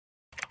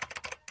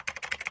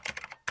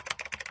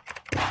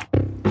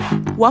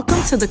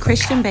Welcome to the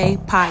Christian Bae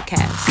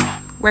podcast,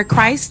 where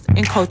Christ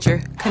and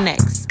culture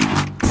connects.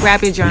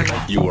 Grab your journal.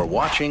 You are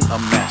watching a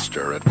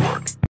master at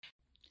work.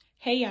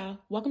 Hey y'all,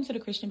 welcome to the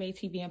Christian Bae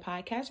TV and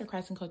podcast, where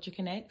Christ and culture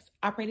connects.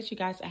 I pray that you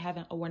guys are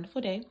having a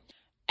wonderful day.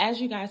 As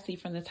you guys see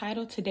from the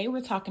title, today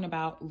we're talking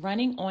about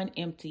running on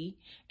empty,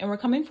 and we're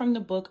coming from the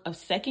book of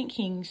 2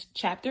 Kings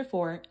chapter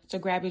 4, so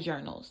grab your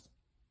journals.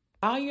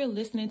 While you're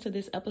listening to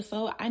this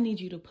episode, I need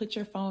you to put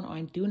your phone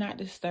on Do Not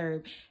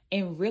Disturb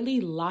and really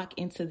lock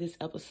into this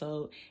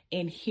episode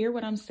and hear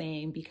what I'm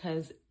saying,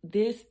 because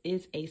this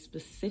is a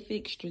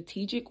specific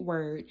strategic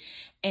word.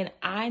 And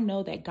I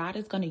know that God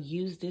is going to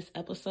use this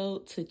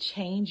episode to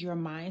change your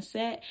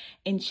mindset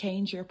and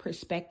change your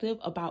perspective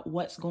about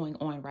what's going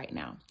on right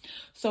now.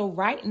 So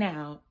right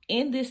now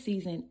in this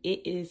season,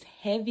 it is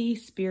heavy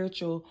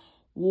spiritual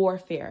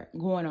warfare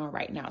going on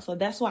right now. So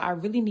that's why I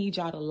really need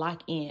y'all to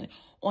lock in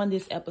on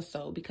this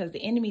episode, because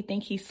the enemy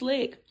think he's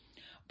slick,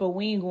 but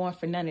we ain't going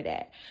for none of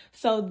that.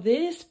 So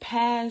this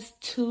past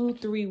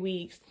 2-3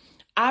 weeks,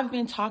 I've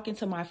been talking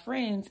to my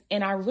friends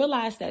and I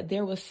realized that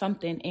there was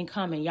something in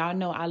common. Y'all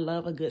know I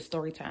love a good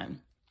story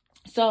time.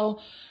 So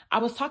I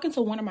was talking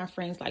to one of my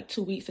friends like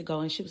 2 weeks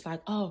ago, and she was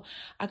like, oh,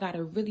 I got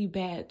a really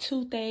bad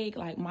toothache.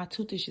 Like my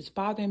tooth is just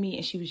bothering me.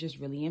 And she was just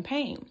really in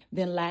pain.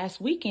 Then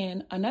last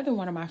weekend, another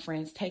one of my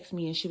friends texted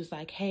me and she was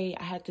like, hey,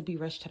 I had to be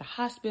rushed to the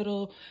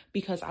hospital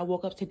because I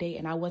woke up today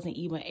and I wasn't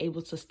even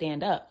able to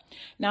stand up.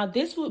 Now,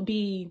 this would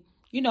be,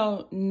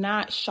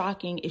 not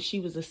shocking if she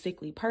was a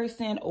sickly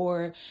person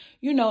or,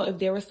 if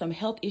there were some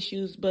health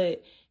issues,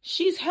 but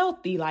she's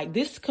healthy. Like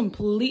this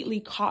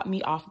completely caught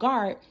me off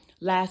guard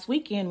last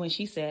weekend when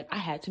she said I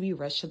had to be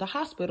rushed to the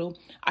hospital.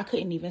 I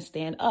couldn't even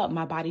stand up.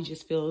 My body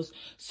just feels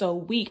so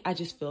weak. I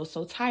just feel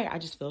so tired. I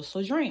just feel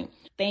so drained.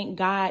 Thank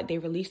God they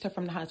released her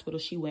from the hospital.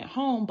 She went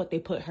home, but they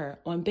put her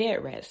on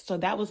bed rest. So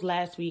that was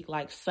last week,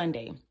 like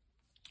Sunday.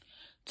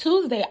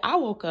 Tuesday, I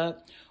woke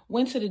up,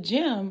 went to the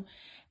gym,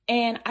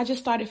 and I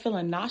just started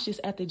feeling nauseous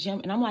at the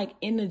gym. And I'm like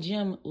in the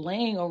gym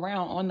laying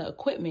around on the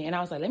equipment. And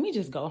I was like, let me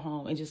just go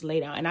home and just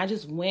lay down. And I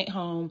just went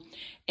home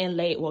and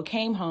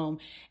came home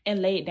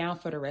and laid down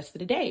for the rest of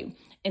the day.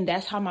 And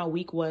that's how my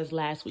week was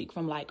last week.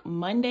 From like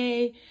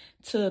Monday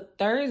to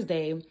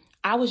Thursday,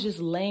 I was just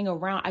laying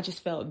around. I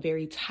just felt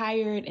very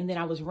tired. And then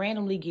I was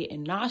randomly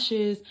getting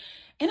nauseous.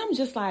 And I'm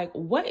just like,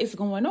 what is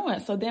going on?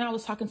 So then I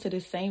was talking to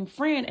this same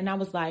friend and I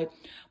was like,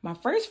 my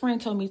first friend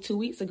told me 2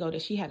 weeks ago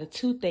that she had a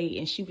toothache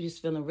and she was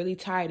just feeling really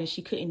tired and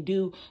she couldn't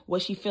do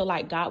what she felt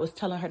like God was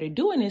telling her to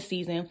do in this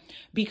season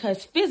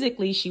because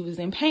physically she was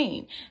in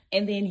pain.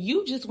 And then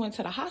you just went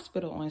to the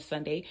hospital on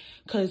Sunday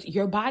because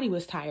your body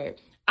was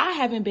tired. I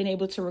haven't been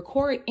able to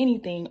record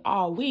anything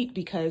all week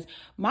because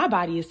my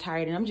body is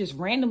tired and I'm just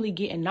randomly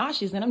getting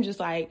nauseous. And I'm just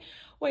like,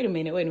 wait a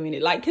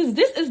minute. Like, because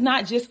this is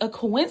not just a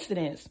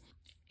coincidence.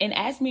 And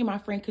as me and my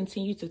friend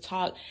continued to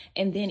talk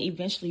and then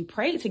eventually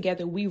prayed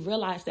together, we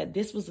realized that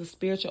this was a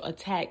spiritual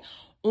attack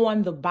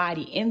on the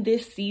body in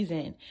this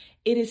season.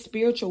 It is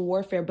spiritual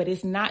warfare, but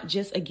it's not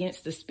just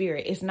against the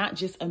spirit. It's not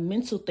just a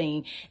mental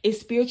thing. It's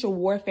spiritual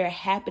warfare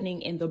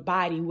happening in the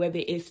body,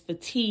 whether it's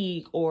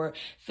fatigue or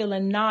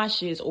feeling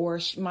nauseous, or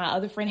my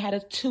other friend had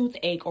a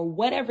toothache or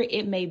whatever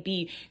it may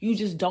be. You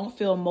just don't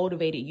feel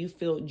motivated. You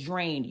feel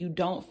drained. You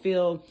don't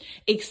feel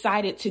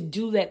excited to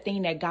do that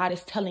thing that God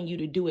is telling you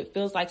to do. It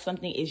feels like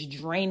something is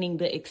draining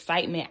the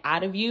excitement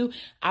out of you.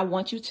 I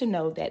want you to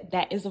know that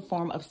that is a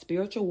form of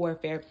spiritual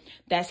warfare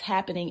that's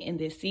happening in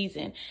this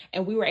season.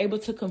 And we were able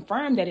to confirm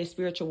that it's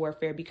spiritual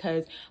warfare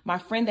because my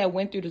friend that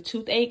went through the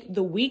toothache,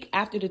 the week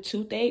after the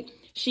toothache,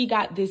 she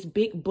got this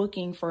big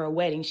booking for a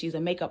wedding. She's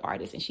a makeup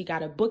artist and she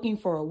got a booking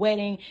for a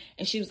wedding.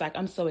 And she was like,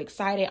 I'm so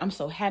excited. I'm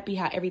so happy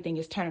how everything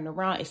is turning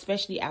around,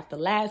 especially after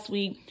last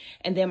week.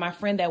 And then my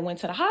friend that went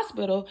to the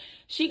hospital,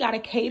 she got a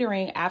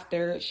catering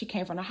after she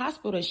came from the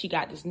hospital and she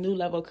got this new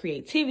level of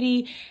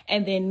creativity.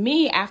 And then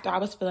me, after I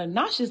was feeling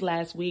nauseous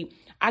last week,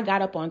 I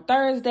got up on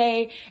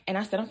Thursday and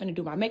I said, I'm finna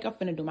do my makeup,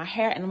 finna do my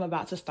hair, and I'm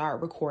about to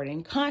start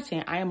recording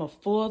content. I am a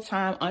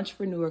full-time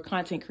entrepreneur,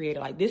 content creator.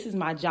 Like this is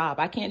my job.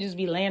 I can't just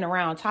be laying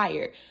around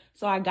tired.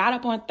 So I got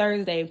up on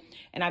Thursday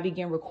and I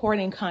began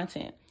recording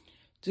content.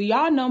 Do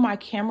y'all know my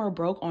camera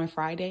broke on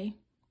Friday?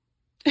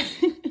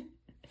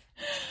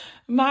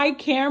 My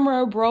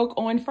camera broke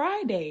on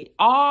Friday.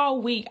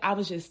 All week, I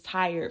was just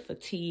tired,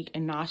 fatigued,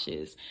 and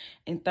nauseous.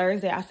 And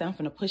Thursday, I said, I'm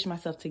finna push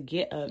myself to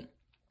get up,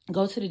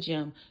 go to the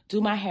gym,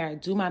 do my hair,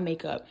 do my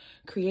makeup,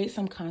 create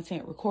some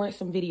content, record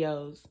some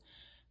videos.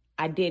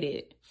 I did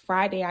it.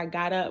 Friday, I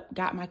got up,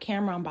 got my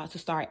camera. I'm about to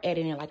start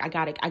editing. Like I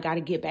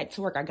gotta get back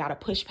to work. I gotta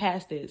push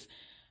past this.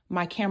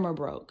 My camera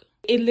broke.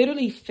 It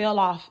literally fell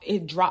off.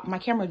 It dropped. My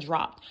camera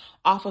dropped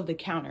off of the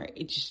counter.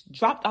 It just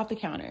dropped off the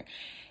counter.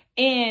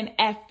 And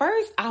at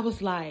first I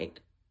was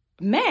like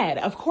mad.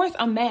 Of course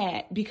I'm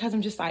mad because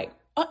I'm just like,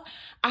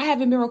 I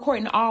haven't been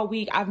recording all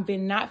week. I've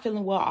been not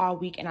feeling well all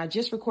week, and I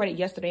just recorded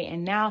yesterday.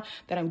 And now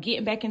that I'm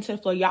getting back into the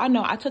flow, y'all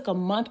know I took a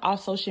month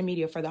off social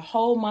media. For the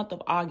whole month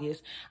of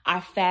August, I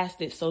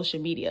fasted social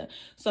media.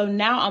 So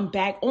now I'm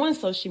back on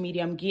social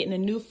media. I'm getting a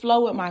new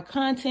flow with my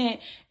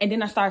content, and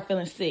then I start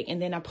feeling sick, and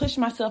then I push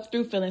myself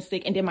through feeling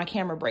sick, and then my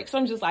camera breaks. So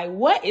I'm just like,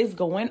 what is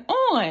going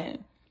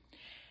on?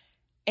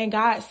 And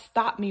God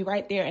stopped me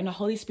right there, and the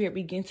Holy Spirit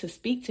began to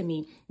speak to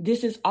me.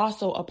 This is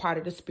also a part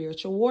of the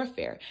spiritual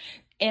warfare.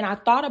 And I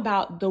thought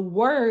about the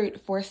word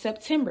for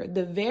September.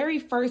 The very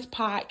first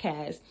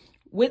podcast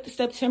with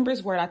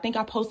September's word, I think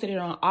I posted it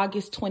on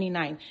August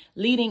 29th,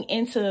 leading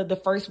into the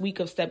first week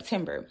of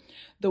September.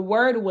 The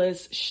word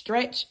was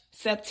stretch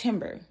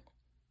September.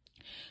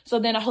 So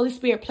then the Holy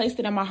Spirit placed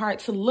it in my heart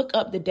to look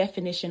up the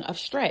definition of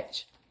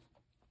stretch.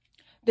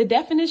 The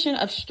definition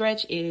of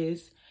stretch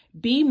is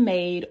be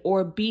made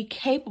or be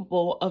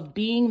capable of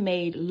being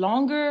made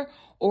longer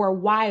or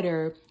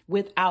wider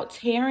without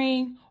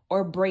tearing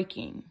or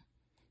breaking.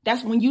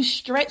 That's when you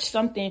stretch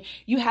something,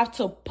 you have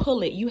to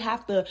pull it. You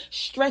have to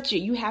stretch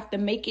it. You have to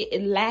make it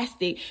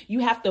elastic.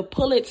 You have to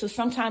pull it. So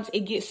sometimes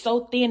it gets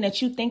so thin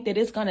that you think that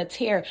it's going to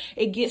tear.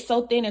 It gets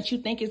so thin that you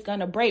think it's going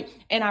to break.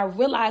 And I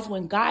realized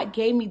when God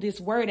gave me this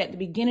word at the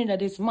beginning of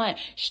this month,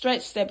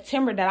 stretch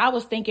September, that I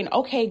was thinking,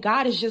 okay,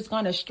 God is just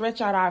going to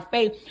stretch out our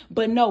faith.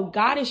 But no,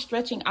 God is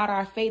stretching out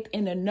our faith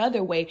in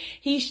another way.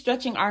 He's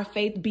stretching our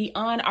faith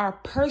beyond our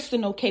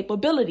personal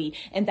capability.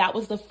 And that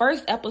was the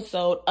first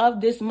episode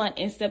of this month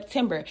in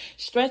September.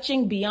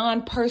 Stretching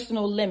beyond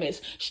personal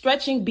limits,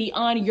 stretching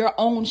beyond your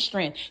own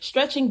strength,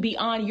 stretching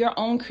beyond your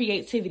own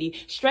creativity,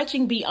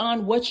 stretching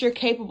beyond what you're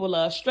capable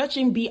of,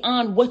 stretching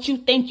beyond what you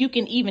think you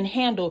can even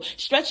handle,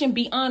 stretching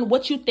beyond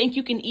what you think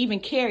you can even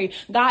carry.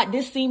 God,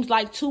 this seems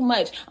like too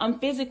much. I'm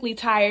physically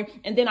tired,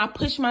 and then I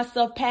push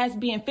myself past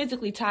being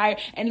physically tired,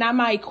 and now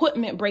my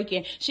equipment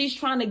breaking. She's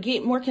trying to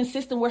get more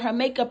consistent with her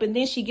makeup, and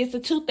then she gets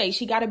a toothache.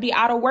 She got to be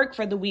out of work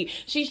for the week.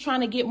 She's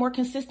trying to get more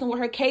consistent with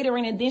her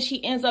catering, and then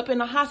she ends up in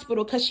the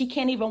hospital because she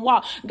can't even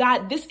walk.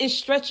 God, this is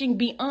stretching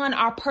beyond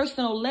our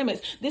personal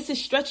limits. This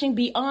is stretching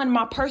beyond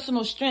my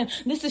personal strength.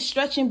 This is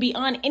stretching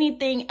beyond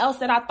anything else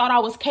that I thought I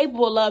was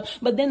capable of.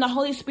 But then the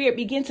Holy Spirit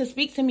began to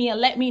speak to me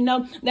and let me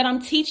know that I'm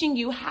teaching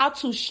you how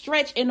to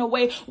stretch in a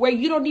way where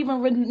you don't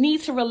even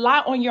need to rely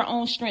on your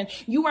own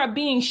strength. You are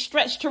being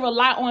stretched to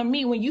rely on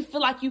me. When you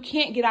feel like you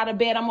can't get out of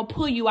bed, I'm going to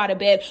pull you out of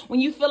bed. When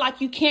you feel like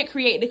you can't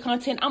create the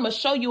content, I'm going to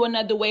show you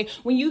another way.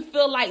 When you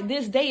feel like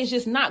this day is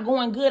just not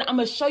going good, I'm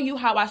going to show you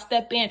how I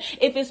step in.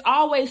 If it's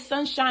always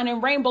sunshine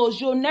and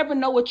rainbows, you'll never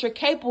know what you're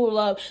capable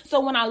of. So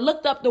when I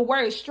looked up the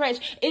word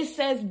stretch, it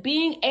says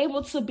being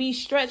able to be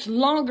stretched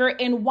longer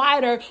and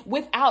wider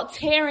without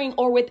tearing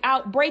or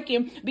without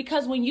breaking.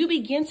 Because when you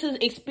begin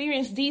to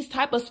experience these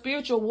type of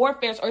spiritual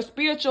warfares or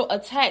spiritual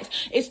attacks,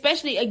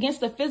 especially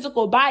against the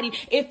physical body,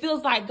 it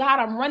feels like, God,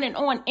 I'm running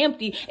on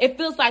empty. It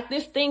feels like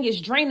this thing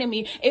is draining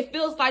me. It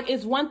feels like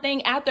it's one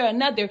thing after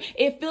another.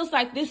 It feels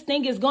like this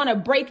thing is going to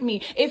break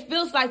me. It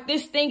feels like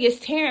this thing is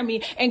tearing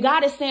me. And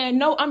God is saying,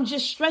 no, I'm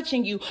just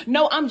stretching you.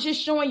 No, I'm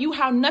just showing you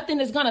how nothing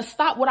is going to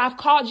stop what I've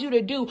called you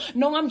to do.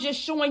 No, I'm just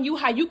showing you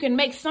how you can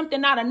make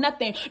something out of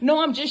nothing.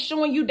 No, I'm just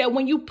showing you that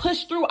when you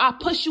push through, I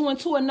push you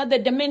into another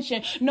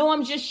dimension. No,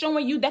 I'm just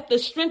showing you that the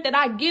strength that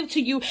I give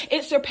to you,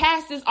 it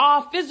surpasses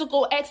all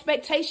physical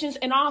expectations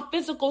and all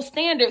physical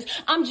standards.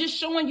 I'm just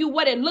showing you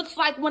what it looks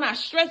like when I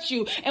stretch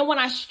you. And when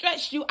I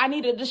stretched you, I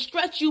needed to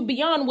stretch you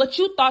beyond what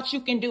you thought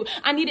you can do.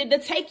 I needed to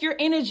take your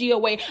energy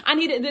away. I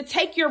needed to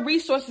take your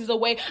resources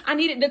away. I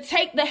needed to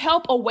take the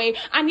help away.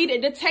 I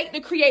needed to take the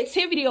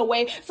creativity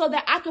away so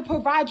that I could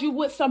provide you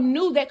with some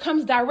new that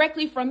comes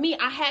directly from me.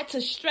 I had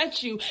to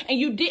stretch you, and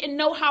you didn't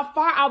know how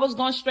far I was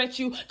going to stretch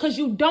you because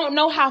you don't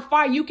know how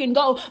far you can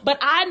go. But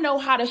I know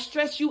how to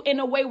stretch you in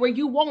a way where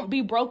you won't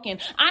be broken.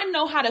 I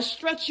know how to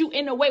stretch you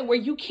in a way where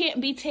you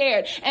can't be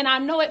teared. And I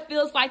know it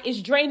feels like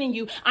it's draining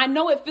you. I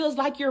know it feels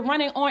like you're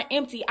running on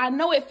empty. I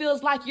know it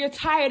feels like you're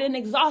tired and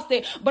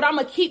exhausted, but I'm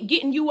going to keep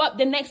getting you up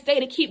the next day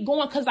to keep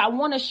going because I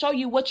want to show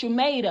you what you're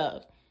made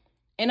of.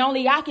 And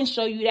only I can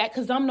show you that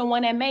because I'm the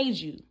one that made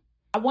you.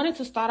 I wanted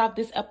to start off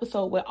this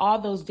episode with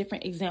all those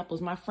different examples.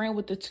 My friend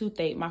with the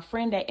toothache, my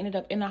friend that ended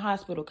up in the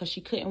hospital because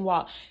she couldn't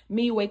walk,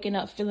 me waking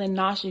up feeling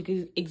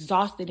nauseous,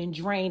 exhausted and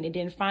drained, and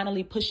then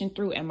finally pushing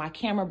through and my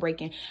camera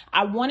breaking.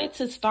 I wanted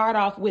to start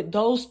off with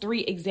those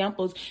three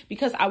examples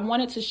because I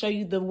wanted to show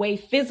you the way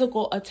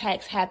physical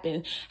attacks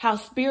happen, how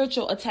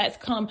spiritual attacks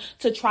come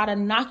to try to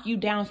knock you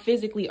down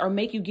physically or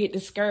make you get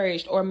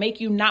discouraged or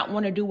make you not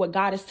want to do what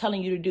God is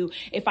telling you to do.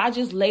 If I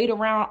just laid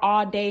around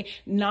all day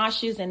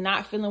nauseous and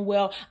not feeling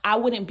well,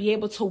 I wouldn't be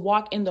able to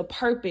walk in the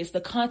purpose,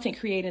 the content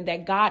creating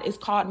that God has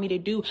called me to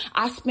do.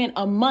 I spent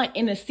a month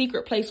in a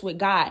secret place with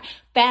God,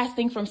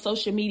 fasting from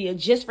social media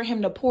just for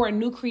him to pour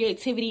new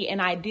creativity and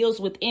ideals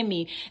within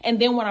me.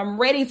 And then when I'm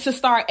ready to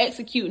start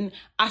executing,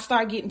 I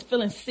start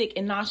feeling sick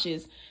and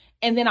nauseous.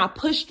 and then I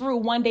push through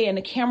one day and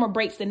the camera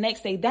breaks the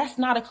next day. That's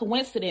not a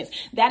coincidence.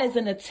 That is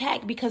an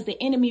attack, because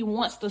the enemy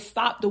wants to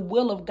stop the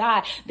will of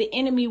God. The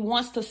enemy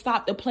wants to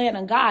stop the plan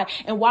of God.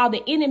 And while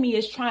the enemy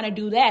is trying to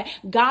do that,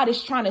 God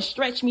is trying to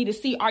stretch me to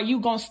see, are you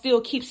going to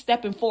still keep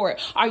stepping forward?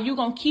 Are you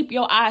going to keep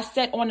your eyes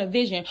set on a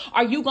vision?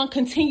 Are you going to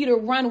continue to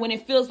run when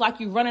it feels like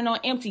you're running on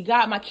empty?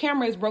 God, my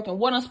camera is broken.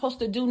 What am I supposed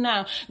to do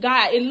now?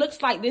 God, it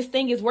looks like this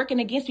thing is working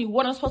against me.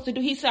 What am I supposed to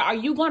do? He said, are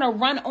you going to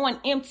run on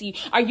empty?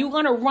 Are you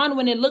going to run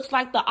when it looks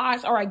like the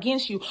odds are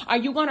against you? Are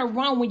you going to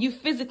run when you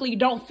physically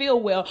don't feel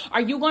well?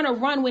 Are you going to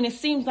run when it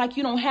seems like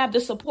you don't have the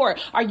support?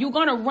 Are you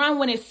going to run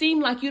when it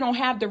seems like you don't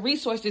have the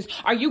resources?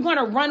 Are you going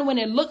to run when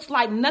it looks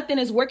like nothing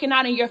is working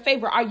out in your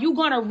favor? Are you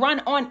going to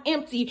run on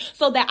empty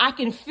so that I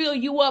can fill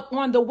you up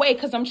on the way?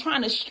 Because I'm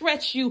trying to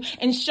stretch you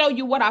and show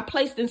you what I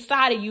placed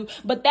inside of you.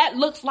 But that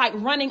looks like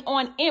running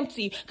on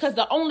empty, because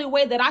the only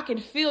way that I can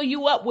fill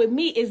you up with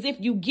me is if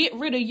you get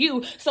rid of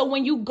you. So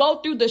when you go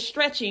through the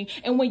stretching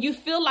and when you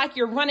feel like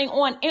you're running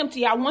on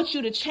empty, I want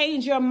you to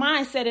change your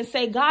mindset and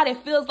say, God,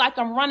 it feels like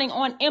I'm running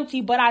on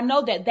empty, but I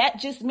know that that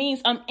just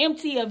means I'm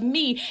empty of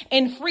me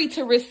and free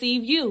to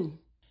receive you.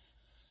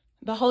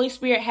 The Holy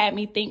Spirit had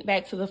me think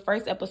back to the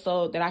first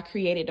episode that I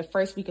created the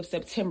first week of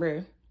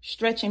September,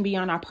 Stretching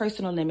Beyond Our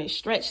Personal Limits.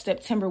 Stretch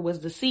September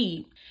was the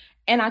seed.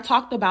 And I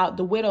talked about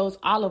the widow's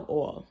olive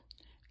oil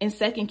in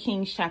 2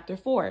 Kings chapter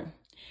 4.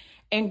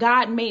 And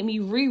God made me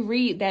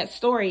reread that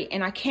story,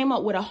 and I came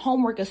up with a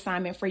homework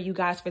assignment for you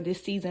guys for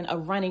this season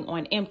of running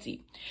on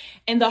empty.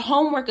 And the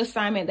homework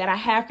assignment that I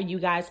have for you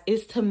guys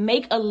is to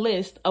make a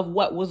list of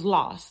what was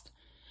lost.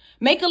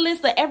 Make a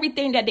list of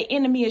everything that the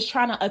enemy is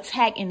trying to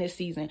attack in this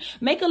season.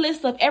 Make a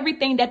list of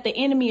everything that the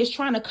enemy is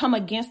trying to come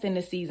against in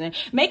this season.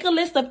 Make a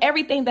list of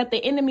everything that the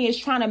enemy is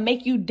trying to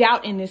make you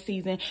doubt in this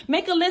season.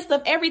 Make a list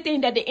of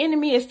everything that the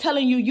enemy is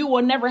telling you you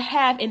will never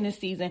have in this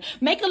season.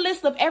 Make a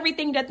list of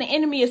everything that the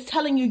enemy is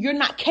telling you you're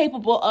not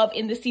capable of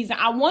in this season.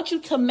 I want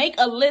you to make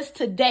a list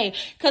today,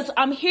 because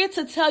I'm here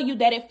to tell you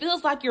that it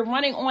feels like you're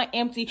running on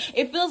empty.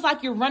 It feels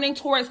like you're running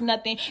towards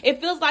nothing. It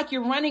feels like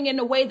you're running in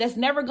a way that's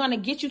never going to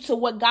get you to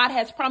what God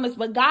has promised.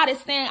 But God is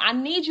saying, I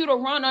need you to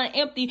run on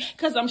empty,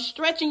 because I'm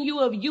stretching you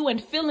of you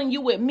and filling you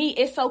with me.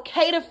 It's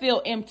okay to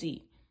feel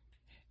empty.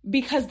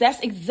 Because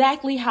that's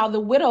exactly how the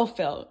widow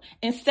felt.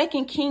 In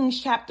 2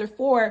 Kings chapter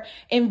 4,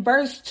 in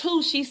verse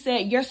 2, she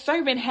said, your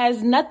servant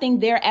has nothing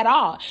there at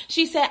all.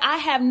 She said, I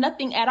have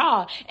nothing at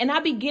all. And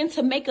I began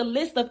to make a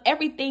list of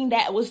everything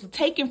that was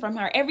taken from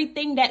her,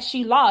 everything that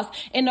she lost.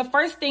 And the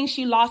first thing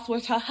she lost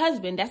was her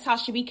husband. That's how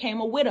she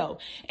became a widow.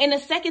 And the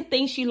second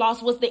thing she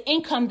lost was the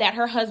income that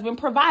her husband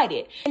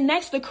provided. And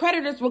next, the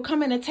creditors were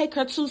coming to take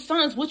her 2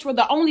 sons, which were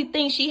the only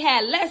thing she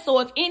had left.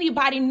 So if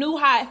anybody knew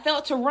how it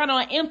felt to run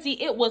on empty,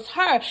 it was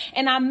her.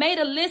 And I made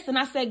a list and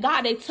I said,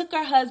 God, they took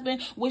her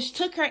husband, which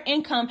took her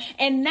income.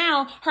 And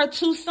now her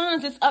 2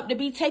 sons is up to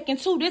be taken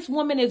too. This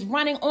woman is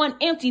running on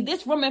empty.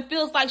 This woman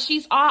feels like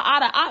she's all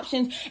out of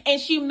options. And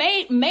she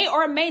may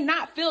or may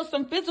not feel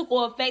some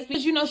physical effects,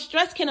 because,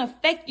 stress can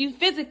affect you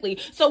physically.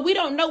 So we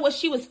don't know what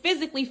she was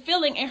physically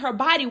feeling in her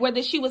body,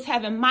 whether she was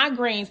having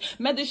migraines,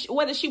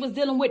 whether she was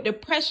dealing with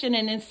depression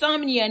and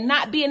insomnia and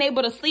not being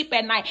able to sleep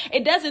at night.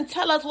 It doesn't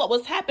tell us what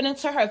was happening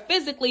to her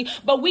physically,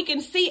 but we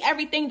can see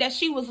everything that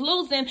she was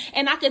losing.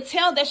 And I could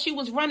tell that she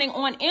was running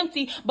on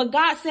empty, but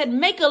God said,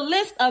 make a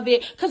list of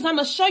it, because I'm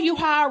going to show you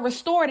how I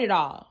restored it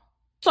all.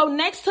 So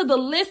next to the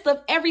list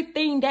of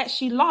everything that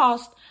she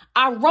lost,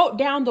 I wrote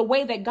down the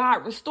way that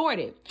God restored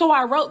it. So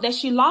I wrote that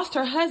she lost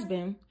her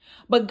husband,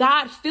 but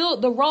God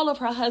filled the role of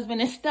her husband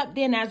and stepped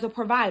in as a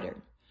provider.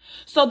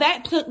 So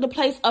that took the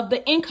place of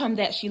the income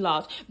that she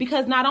lost,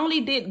 because not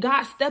only did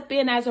God step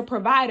in as a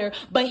provider,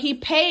 but he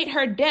paid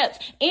her debts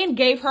and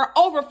gave her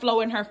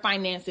overflow in her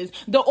finances.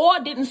 The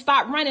oil didn't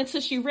stop running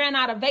till she ran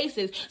out of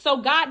vases.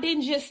 So God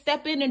didn't just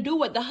step in and do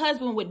what the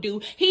husband would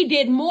do. He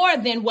did more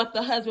than what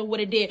the husband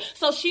would have did.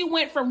 So she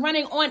went from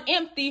running on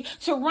empty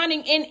to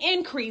running in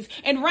increase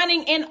and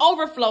running in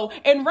overflow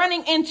and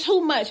running in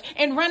too much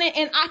and running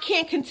in I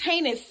can't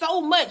contain it, so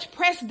much,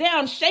 pressed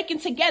down, shaken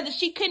together.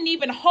 She couldn't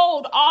even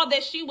hold all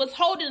that she was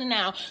holding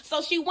now.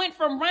 So she went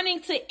from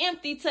running to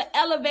empty to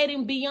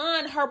elevating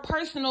beyond her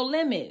personal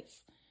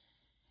limits.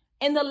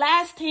 And the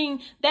last thing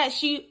that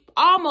she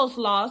almost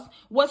lost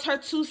was her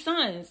 2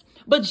 sons.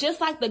 But just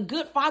like the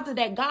good father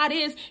that God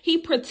is, he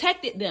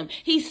protected them.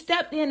 He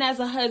stepped in as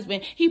a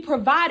husband. He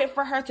provided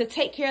for her to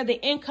take care of the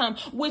income,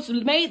 which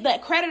made the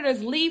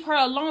creditors leave her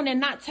alone and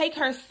not take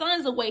her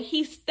sons away.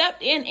 He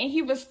stepped in and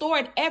he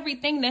restored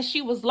everything that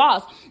she was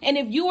lost. And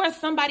if you are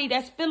somebody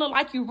that's feeling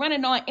like you're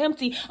running on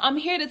empty, I'm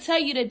here to tell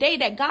you today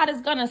that God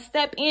is going to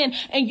step in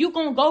and you're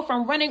going to go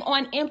from running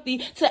on empty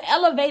to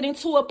elevating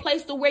to a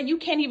place to where you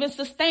can't even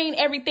sustain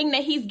everything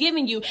that he's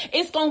giving you.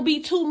 It's going to going to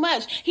be too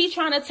much. He's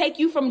trying to take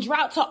you from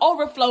drought to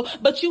overflow,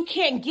 but you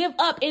can't give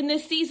up in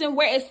this season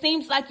where it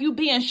seems like you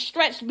being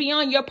stretched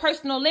beyond your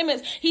personal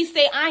limits. He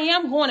said, I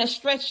am going to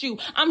stretch you.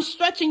 I'm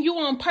stretching you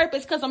on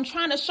purpose because I'm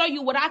trying to show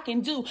you what I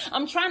can do.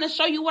 I'm trying to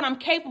show you what I'm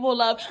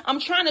capable of. I'm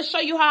trying to show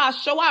you how I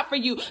show out for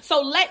you.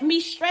 So let me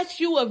stretch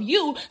you of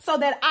you so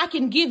that I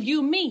can give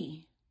you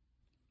me.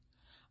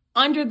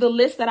 Under the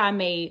list that I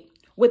made,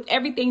 with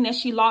everything that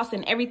she lost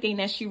and everything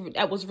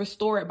that was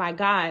restored by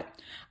God,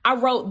 I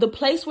wrote, the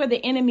place where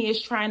the enemy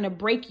is trying to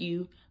break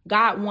you,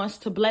 God wants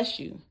to bless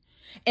you.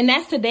 And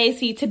that's today's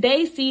seed.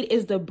 Today's seed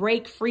is the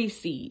break free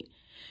seed.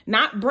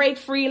 Not break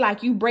free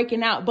like you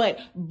breaking out, but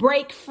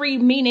break free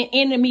meaning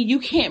enemy, you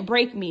can't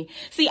break me.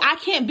 See, I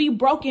can't be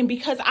broken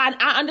because I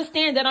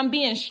understand that I'm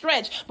being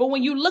stretched. But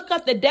when you look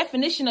up the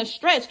definition of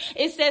stretch,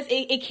 it says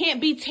it can't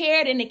be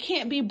teared and it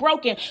can't be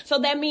broken. So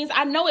that means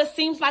I know it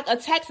seems like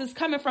attacks is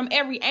coming from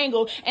every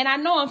angle. And I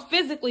know I'm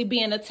physically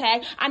being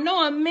attacked. I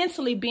know I'm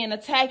mentally being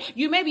attacked.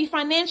 You may be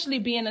financially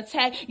being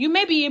attacked. You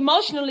may be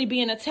emotionally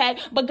being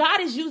attacked. But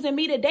God is using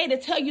me today to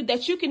tell you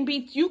that you can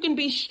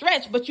be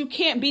stretched, but you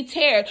can't be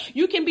teared.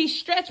 You can be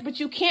stretched, but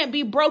you can't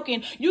be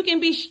broken. You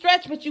can be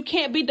stretched, but you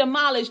can't be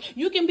demolished.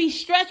 You can be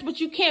stretched, but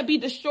you can't be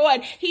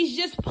destroyed. He's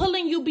just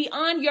pulling you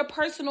beyond your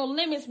personal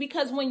limits,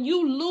 because when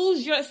you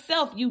lose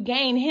yourself, you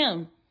gain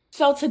him.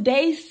 So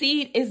today's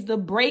seed is the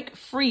break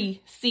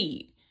free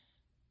seed,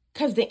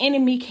 because the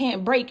enemy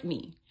can't break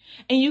me.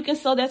 And you can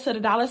sow that to the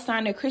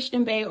 $ the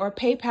Christian Bae or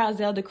PayPal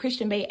Zelle, the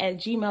Christian Bae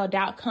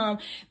 @gmail.com.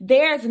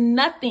 There's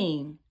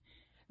nothing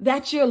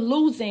that you're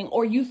losing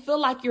or you feel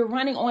like you're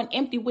running on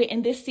empty with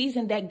in this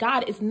season that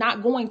God is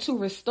not going to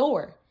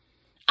restore.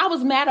 I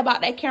was mad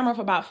about that camera for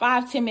about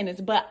 5-10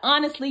 minutes, but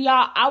honestly,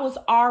 y'all, I was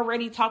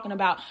already talking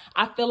about,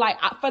 I feel like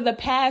for the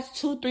past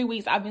 2-3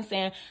 weeks, I've been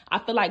saying, I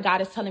feel like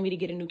God is telling me to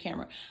get a new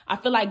camera. I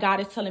feel like God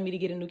is telling me to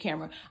get a new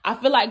camera. I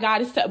feel like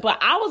God is, but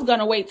I was going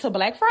to wait till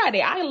Black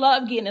Friday. I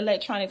love getting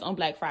electronics on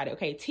Black Friday.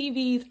 Okay.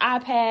 TVs,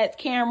 iPads,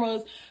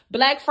 cameras,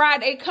 Black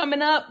Friday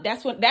coming up.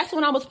 That's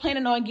when I was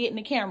planning on getting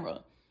the camera.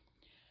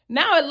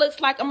 Now it looks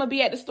like I'm going to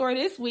be at the store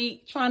this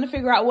week trying to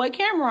figure out what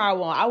camera I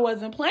want. I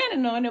wasn't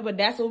planning on it, but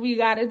that's what we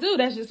got to do.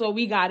 That's just what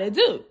we got to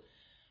do.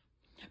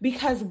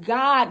 Because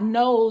God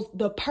knows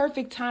the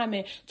perfect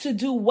timing to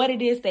do what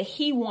it is that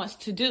he wants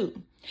to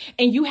do.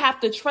 And you have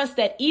to trust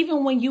that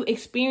even when you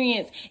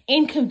experience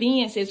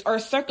inconveniences or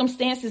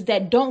circumstances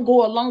that don't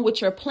go along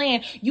with your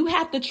plan, you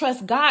have to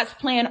trust God's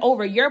plan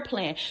over your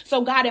plan.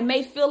 So God, it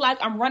may feel like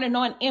I'm running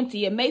on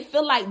empty. It may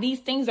feel like these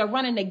things are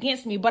running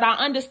against me, but I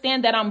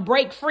understand that I'm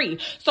break free.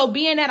 So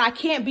being that I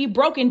can't be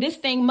broken, this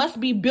thing must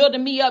be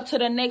building me up to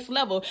the next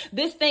level.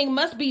 This thing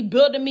must be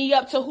building me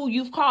up to who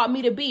you've called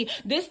me to be.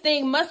 This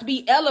thing must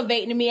be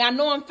elevating me. I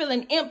know I'm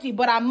feeling empty,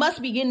 but I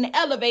must be getting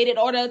elevated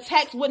or the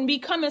attacks wouldn't be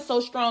coming so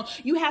strong.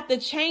 You have to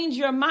change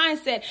your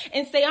mindset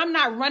and say, I'm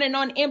not running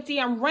on empty.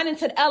 I'm running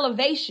to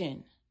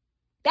elevation.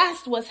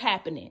 That's what's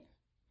happening.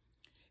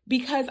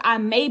 Because I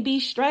may be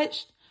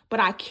stretched,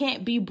 but I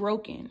can't be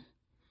broken.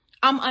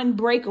 I'm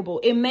unbreakable.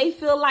 It may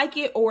feel like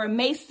it or it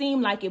may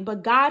seem like it,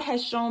 but God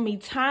has shown me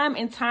time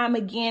and time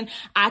again,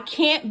 I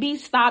can't be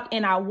stopped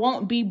and I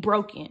won't be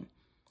broken.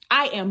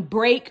 I am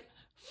break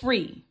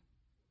free.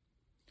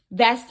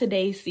 That's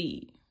today's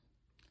seed.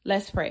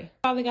 Let's pray.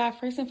 Father God,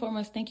 first and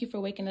foremost, thank you for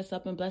waking us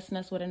up and blessing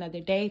us with another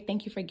day.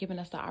 Thank you for giving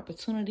us the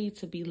opportunity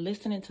to be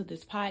listening to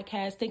this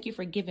podcast. Thank you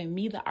for giving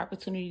me the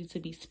opportunity to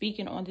be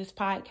speaking on this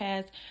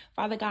podcast.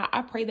 Father God,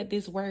 I pray that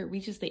this word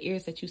reaches the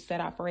ears that you set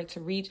out for it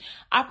to reach.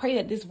 I pray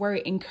that this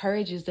word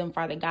encourages them,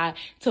 Father God,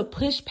 to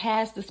push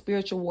past the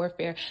spiritual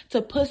warfare,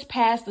 to push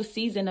past the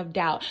season of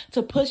doubt,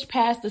 to push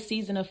past the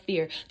season of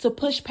fear, to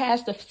push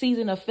past the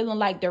season of feeling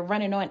like they're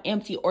running on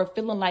empty or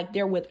feeling like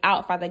they're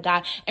without, Father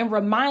God, and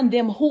remind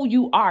them who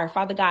you are.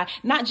 Father God,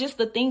 not just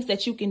the things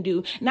that you can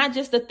do, not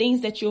just the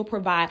things that you'll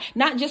provide,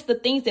 not just the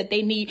things that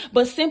they need,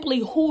 but simply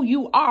who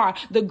you are,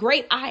 the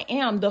great I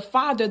am, the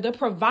Father, the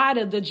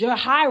provider, the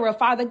Jireh.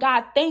 Father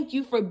God, thank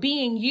you for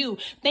being you.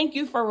 Thank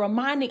you for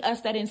reminding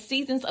us that in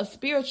seasons of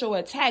spiritual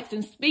attacks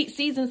and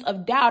seasons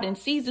of doubt and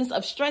seasons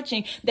of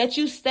stretching, that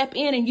you step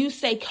in and you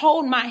say,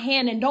 hold my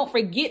hand and don't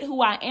forget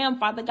who I am.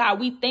 Father God,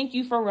 we thank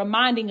you for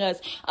reminding us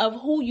of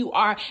who you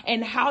are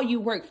and how you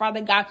work. Father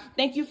God,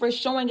 thank you for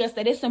showing us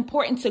that it's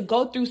important to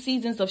go through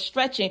seasons of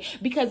stretching,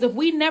 because if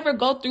we never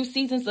go through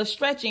seasons of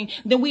stretching,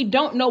 then we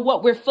don't know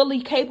what we're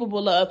fully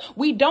capable of.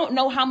 We don't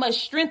know how much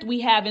strength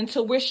we have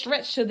until we're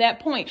stretched to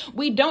that point.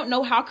 We don't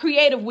know how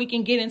creative we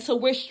can get until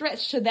we're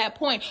stretched to that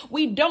point.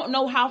 We don't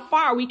know how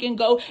far we can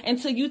go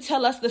until you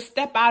tell us to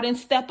step out and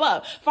step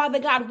up. Father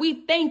God,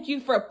 we thank you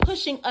for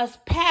pushing us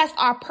past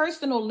our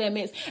personal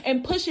limits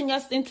and pushing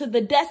us into the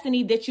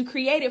destiny that you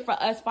created for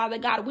us. Father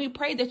God, we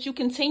pray that you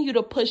continue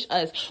to push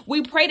us.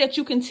 We pray that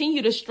you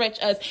continue to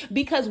stretch us,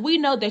 because we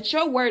know that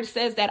your word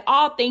says that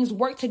all things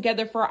work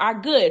together for our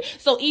good.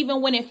 So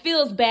even when it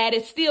feels bad,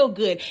 it's still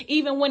good.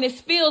 Even when it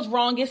feels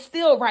wrong, it's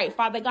still right,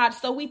 Father God.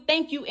 So we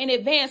thank you in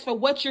advance for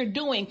what you're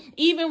doing.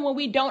 Even when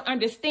we don't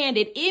understand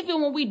it,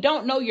 even when we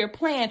don't know your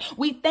plan,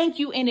 we thank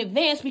you in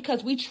advance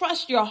because we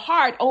trust your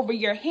heart over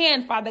your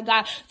hand, Father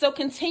God. So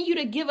continue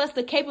to give us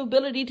the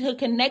capability to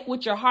connect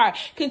with your heart.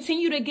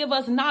 Continue to give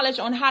us knowledge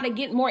on how to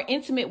get more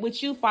intimate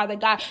with you, Father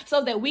God,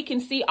 so that we can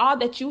see all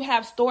that you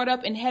have stored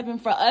up in heaven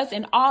for us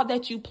and all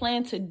that you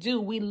plan to do.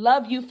 We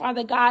love you,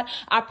 Father God.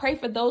 I pray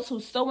for those who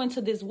sow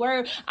into this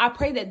word. I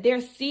pray that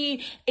their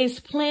seed is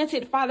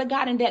planted, Father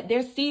God, and that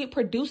their seed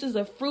produces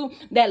a fruit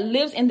that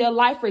lives in their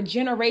life for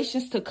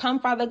generations to come,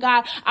 Father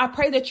God. I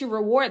pray that you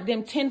reward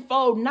them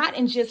tenfold, not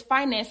in just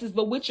finances,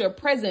 but with your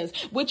presence,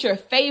 with your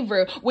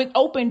favor, with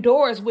open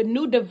doors, with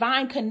new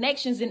divine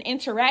connections and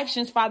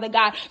interactions, Father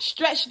God.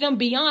 Stretch them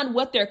beyond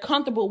what they're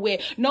comfortable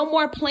with. No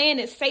more playing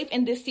it safe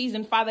in this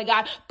season, Father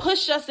God.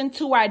 Push us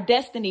into our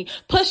destiny.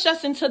 Push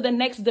us into the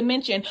next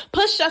dimension.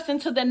 Push us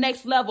into the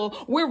next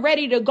level. We're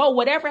ready to go.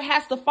 Whatever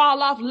has to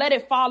fall off, let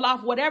it fall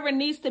off. Whatever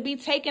needs to be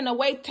taken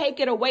away, take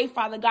it away,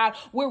 Father God.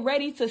 We're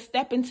ready to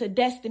step into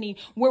destiny.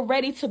 We're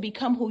ready to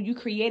become who you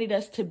created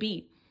us to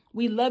be.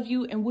 We love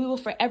you and we will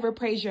forever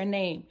praise your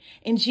name.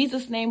 In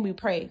Jesus' name we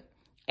pray.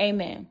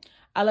 Amen.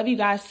 I love you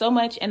guys so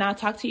much, and I'll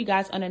talk to you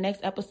guys on the next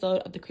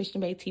episode of the Christian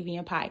Bae TV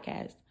and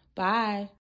Podcast. Bye.